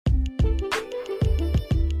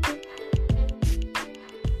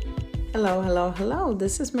Hello, hello, hello.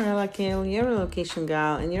 This is Marella Kale, your relocation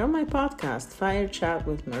gal, and you're on my podcast, Fire Chat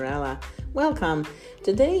with Marella. Welcome.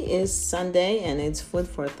 Today is Sunday, and it's Food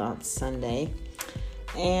for Thought Sunday.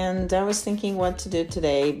 And I was thinking what to do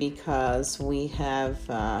today because we have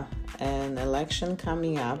an election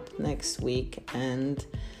coming up next week, and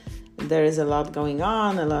there is a lot going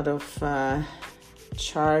on, a lot of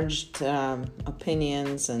charged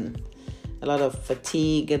opinions and a lot of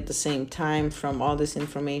fatigue at the same time from all this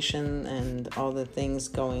information and all the things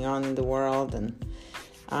going on in the world.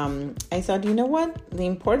 And I thought, you know what? The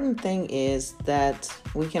important thing is that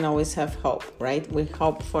we can always have hope, right? We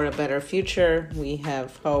hope for a better future. We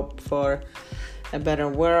have hope for a better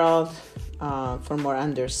world, for more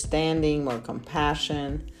understanding, more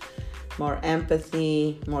compassion, more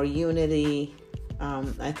empathy, more unity.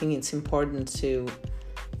 I think it's important to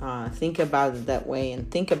think about it that way and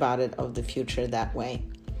think about it of the future that way.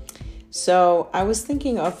 So I was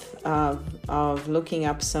thinking of looking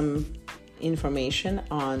up some information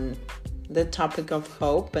on the topic of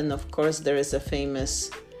hope. And of course, there is a famous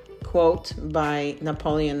quote by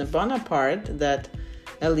Napoleon Bonaparte that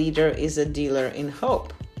a leader is a dealer in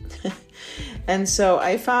hope. And so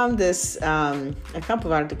I found this, a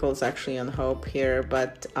couple of articles actually on hope here,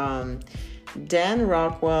 but Dan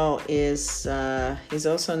Rockwell is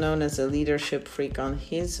also known as a leadership freak. On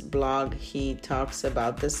his blog, he talks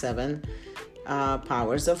about the 7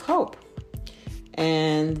 powers of hope.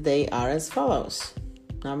 And they are as follows.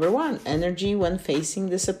 Number 1, energy when facing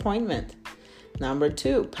disappointment. Number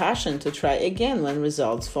 2, passion to try again when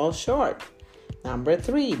results fall short. Number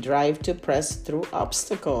 3, drive to press through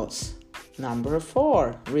obstacles. Number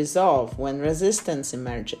 4, resolve when resistance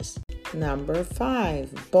emerges. Number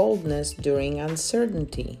 5, boldness during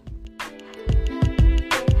uncertainty.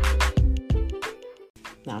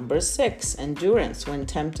 Number 6, endurance when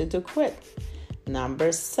tempted to quit.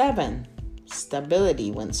 Number 7,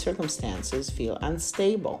 stability when circumstances feel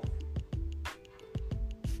unstable.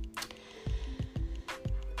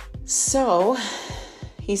 So,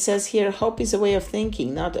 he says here, hope is a way of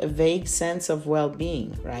thinking, not a vague sense of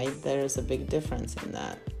well-being, right? There is a big difference in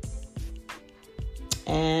that.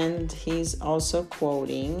 And he's also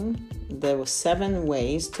quoting the 7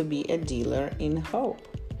 ways to be a dealer in hope.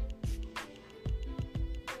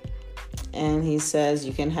 And he says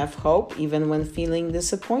you can have hope even when feeling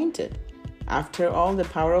disappointed. After all, the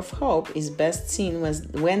power of hope is best seen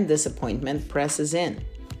when disappointment presses in.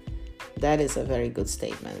 That is a very good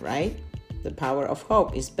statement, right? The power of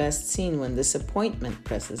hope is best seen when disappointment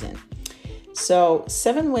presses in. So,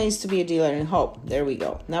 7 ways to be a dealer in hope. There we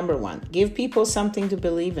go. Number 1, give people something to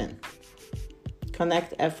believe in.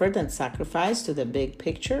 Connect effort and sacrifice to the big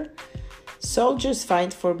picture. Soldiers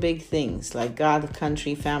fight for big things like God,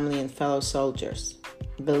 country, family, and fellow soldiers.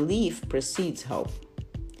 Belief precedes hope.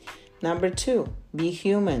 Number 2, be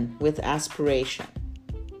human with aspiration.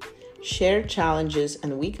 Share challenges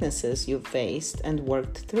and weaknesses you've faced and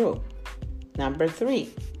worked through. Number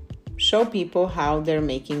 3, show people how they're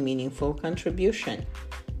making meaningful contribution.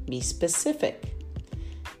 Be specific.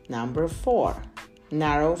 Number 4,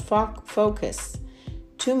 narrow focus.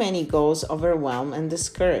 Too many goals overwhelm and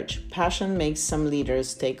discourage. Passion makes some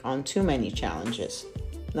leaders take on too many challenges.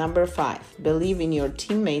 Number 5, believe in your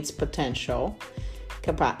teammates' potential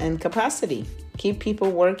and capacity. Keep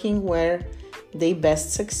people working where they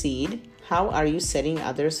best succeed. How are you setting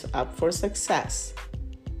others up for success?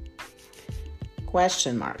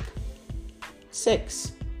 Question mark.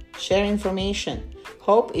 6, share information.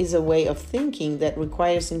 Hope is a way of thinking that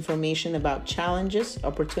requires information about challenges,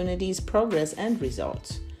 opportunities, progress, and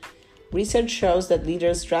results. Research shows that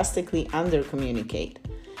leaders drastically undercommunicate.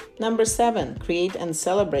 Number 7, create and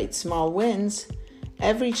celebrate small wins.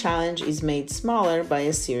 Every challenge is made smaller by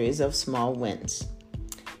a series of small wins.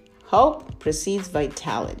 Hope precedes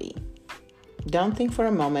vitality. Don't think for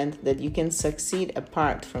a moment that you can succeed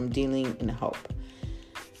apart from dealing in hope.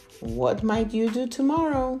 What might you do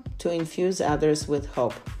tomorrow to infuse others with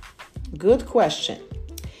hope? Good question.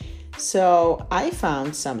 So I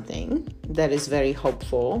found something that is very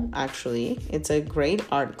hopeful, actually. It's a great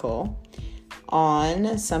article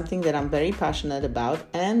on something that I'm very passionate about,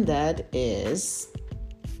 and that is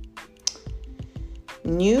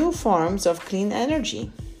new forms of clean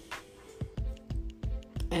energy.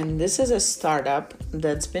 And this is a startup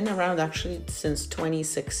that's been around actually since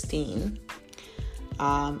 2016.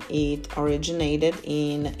 It originated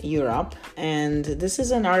in Europe, and this is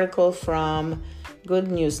an article from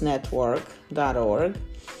goodnewsnetwork.org,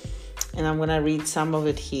 and I'm going to read some of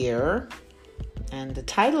it here. And the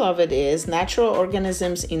title of it is Natural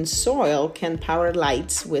Organisms in Soil Can Power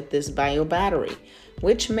Lights with This Bio Battery.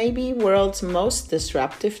 which may be world's most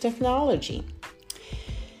disruptive technology.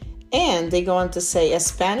 And they go on to say a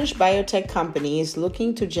Spanish biotech company is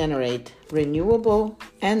looking to generate renewable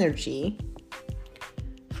energy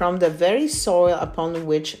from the very soil upon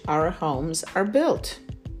which our homes are built.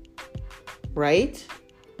 Right?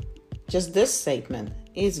 Just this statement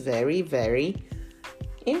is very, very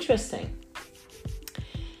interesting.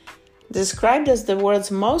 Described as the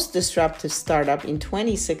world's most disruptive startup in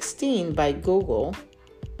 2016 by Google,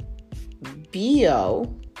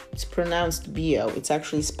 Bio, it's pronounced Bio, it's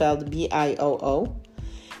actually spelled B-I-O-O,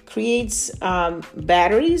 creates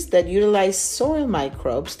batteries that utilize soil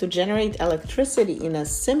microbes to generate electricity in a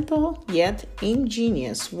simple yet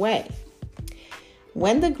ingenious way.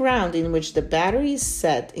 When the ground in which the battery is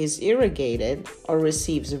set is irrigated or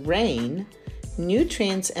receives rain,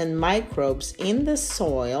 nutrients and microbes in the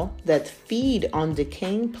soil that feed on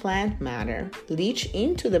decaying plant matter leach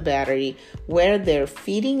into the battery, where their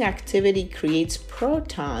feeding activity creates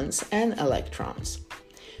protons and electrons.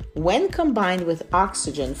 When combined with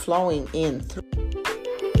oxygen flowing in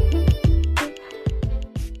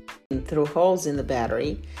through holes in the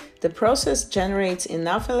battery, the process generates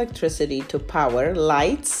enough electricity to power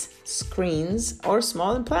lights, screens, or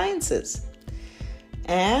small appliances.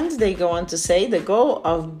 And they go on to say the goal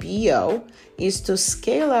of Bio is to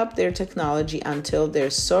scale up their technology until their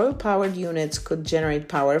soil-powered units could generate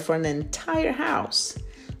power for an entire house,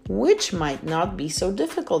 which might not be so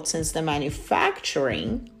difficult since the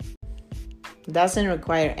manufacturing doesn't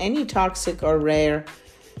require any toxic or rare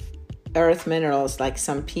earth minerals like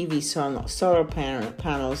some PV solar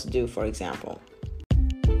panels do, for example.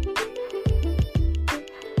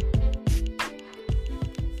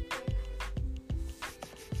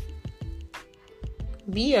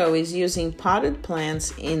 Bio is using potted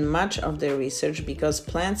plants in much of their research because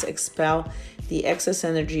plants expel the excess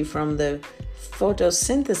energy from the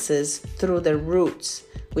photosynthesis through their roots,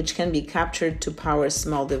 which can be captured to power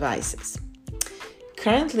small devices.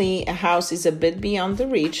 Currently, a house is a bit beyond the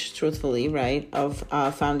reach, truthfully, right, of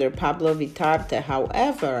founder Pablo Vitarte.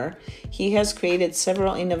 However, he has created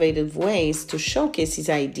several innovative ways to showcase his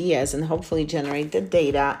ideas and hopefully generate the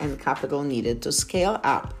data and capital needed to scale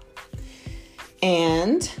up.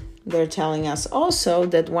 And they're telling us also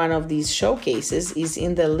that one of these showcases is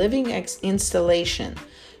in the living installation,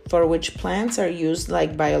 for which plants are used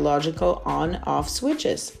like biological on-off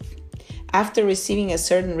switches. After receiving a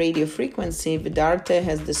certain radio frequency, Vidarte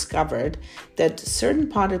has discovered that certain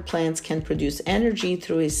potted plants can produce energy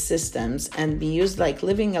through his systems and be used like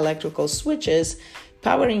living electrical switches,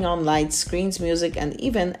 powering on lights, screens, music, and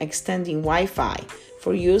even extending Wi-Fi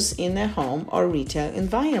for use in a home or retail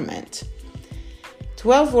environment.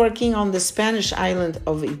 12 working on the Spanish island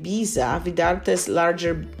of Ibiza, Vidarte's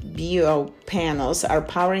larger Bio panels are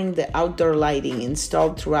powering the outdoor lighting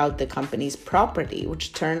installed throughout the company's property,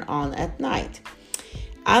 which turn on at night.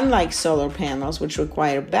 Unlike solar panels, which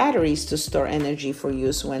require batteries to store energy for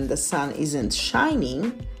use when the sun isn't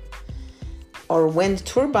shining, or wind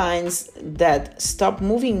turbines that stop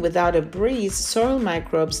moving without a breeze, soil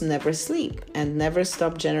microbes never sleep and never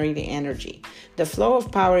stop generating energy. The flow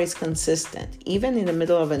of power is consistent, even in the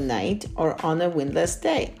middle of a night or on a windless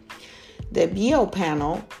day. The Bio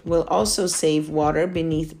panel will also save water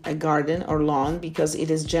beneath a garden or lawn because it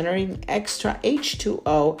is generating extra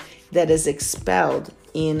H2O that is expelled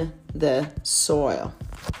in the soil.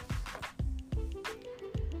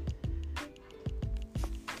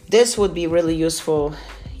 This would be really useful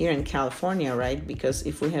here in California, right? Because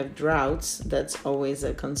if we have droughts, that's always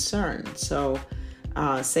a concern. So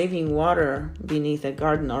saving water beneath a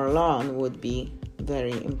garden or lawn would be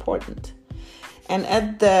very important.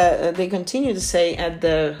 And they continue to say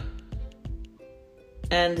the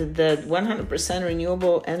 100%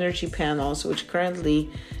 renewable energy panels, which currently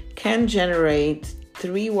can generate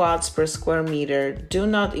 3 watts per square meter, do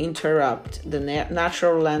not interrupt the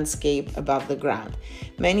natural landscape above the ground.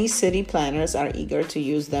 Many city planners are eager to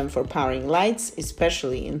use them for powering lights,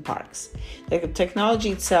 especially in parks. The technology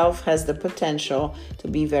itself has the potential to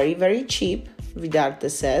be very, very cheap, Vidarte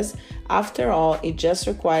says. After all, it just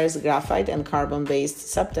requires graphite and carbon-based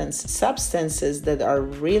substances that are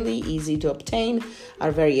really easy to obtain,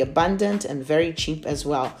 are very abundant, and very cheap as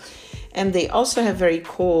well. And they also have very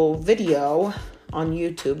cool video on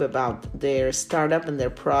YouTube about their startup and their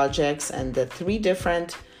projects and the 3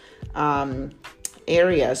 different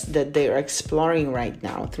areas that they're exploring right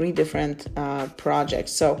now, 3 different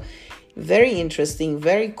projects. So very interesting,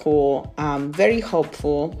 very cool, very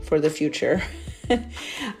hopeful for the future.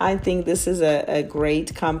 I think this is a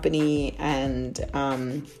great company, and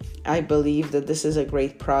I believe that this is a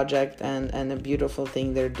great project and a beautiful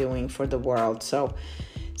thing they're doing for the world. So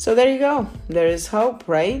there you go. There is hope,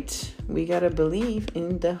 right? We got to believe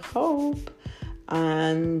in the hope.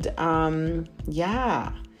 And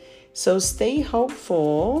so stay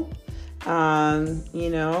hopeful,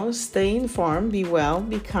 stay informed, be well,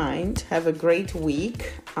 be kind, have a great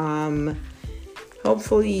week.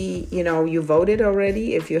 Hopefully, you voted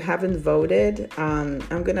already. If you haven't voted, I'm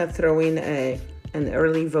going to throw in an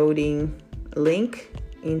early voting link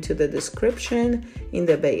into the description in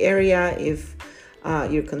the Bay Area if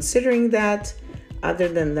you're considering that. Other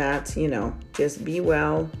than that, just be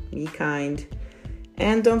well, be kind,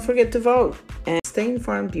 and don't forget to vote. And stay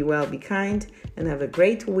informed, be well, be kind, and have a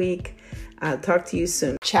great week. I'll talk to you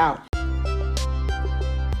soon. Ciao.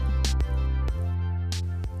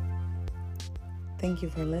 Thank you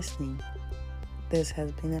for listening. This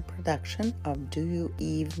has been a production of Do You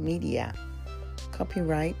Eve Media.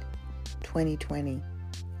 Copyright 2020.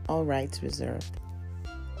 All rights reserved.